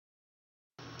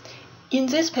In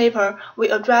this paper, we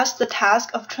address the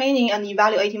task of training and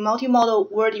evaluating multimodal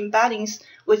word embeddings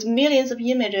with millions of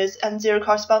images and their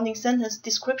corresponding sentence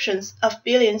descriptions of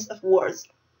billions of words.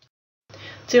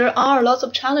 There are lots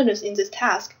of challenges in this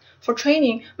task. For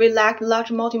training, we lack large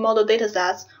multimodal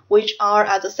datasets, which are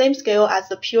at the same scale as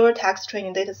the pure text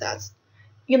training datasets.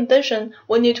 In addition,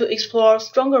 we need to explore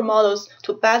stronger models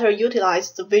to better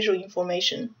utilize the visual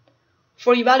information.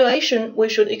 For evaluation, we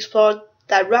should explore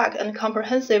direct and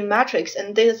comprehensive metrics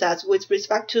and datasets with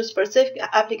respect to specific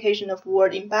application of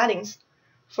word embeddings.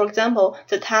 For example,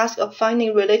 the task of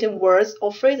finding related words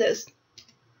or phrases.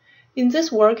 In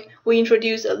this work, we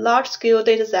introduce a large-scale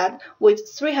dataset with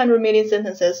 300 million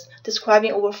sentences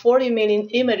describing over 40 million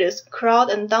images crawled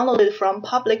and downloaded from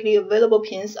publicly available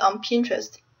pins on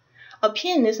Pinterest. A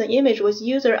pin is an image with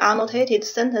user-annotated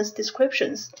sentence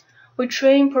descriptions. We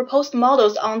train proposed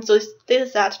models on this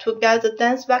dataset to get the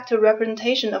dense vector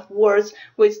representation of words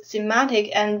with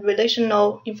semantic and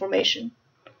relational information.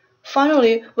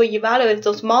 Finally, we evaluate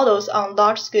those models on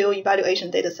large-scale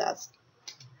evaluation datasets.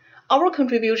 Our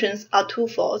contributions are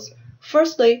twofold.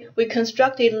 Firstly, we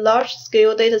constructed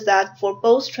large-scale datasets for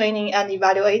both training and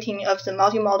evaluating of the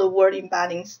multimodal word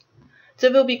embeddings. They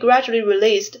will be gradually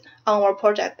released on our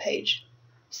project page.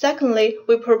 Secondly,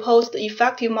 we proposed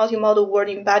effective multimodal word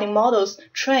embedding models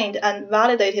trained and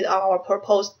validated on our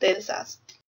proposed datasets.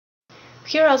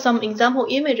 Here are some example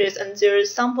images and their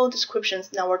sample descriptions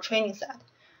in our training set.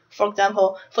 For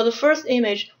example, for the first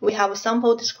image, we have a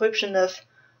sample description of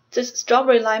this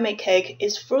strawberry limeade cake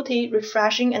is fruity,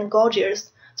 refreshing, and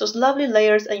gorgeous. Those lovely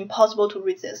layers are impossible to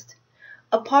resist.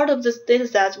 A part of this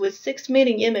dataset with 6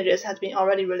 million images has been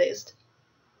already released.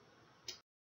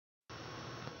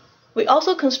 We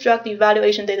also construct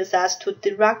evaluation datasets to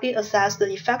directly assess the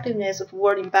effectiveness of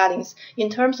word embeddings in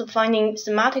terms of finding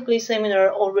semantically similar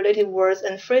or related words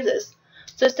and phrases.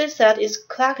 This dataset is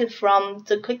collected from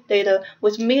the click data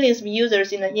with millions of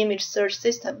users in an image search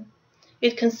system.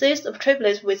 It consists of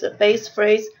triplets with a base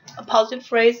phrase, a positive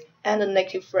phrase, and a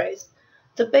negative phrase.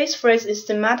 The base phrase is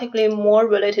semantically more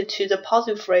related to the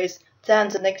positive phrase than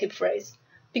the negative phrase.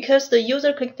 Because the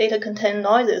user click data contain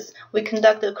noises, we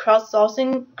conduct a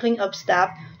crowdsourcing cleanup step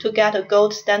to get a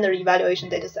gold standard evaluation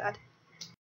dataset.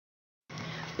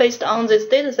 Based on these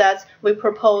datasets, we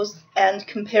propose and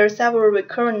compare several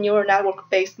recurrent neural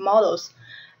network-based models.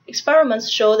 Experiments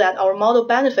show that our model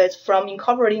benefits from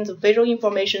incorporating the visual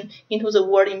information into the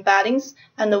word embeddings,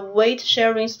 and the weight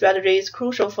sharing strategy is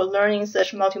crucial for learning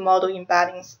such multimodal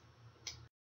embeddings.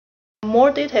 For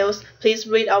more details, please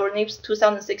read our NIPS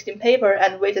 2016 paper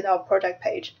and visit our project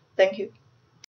page. Thank you.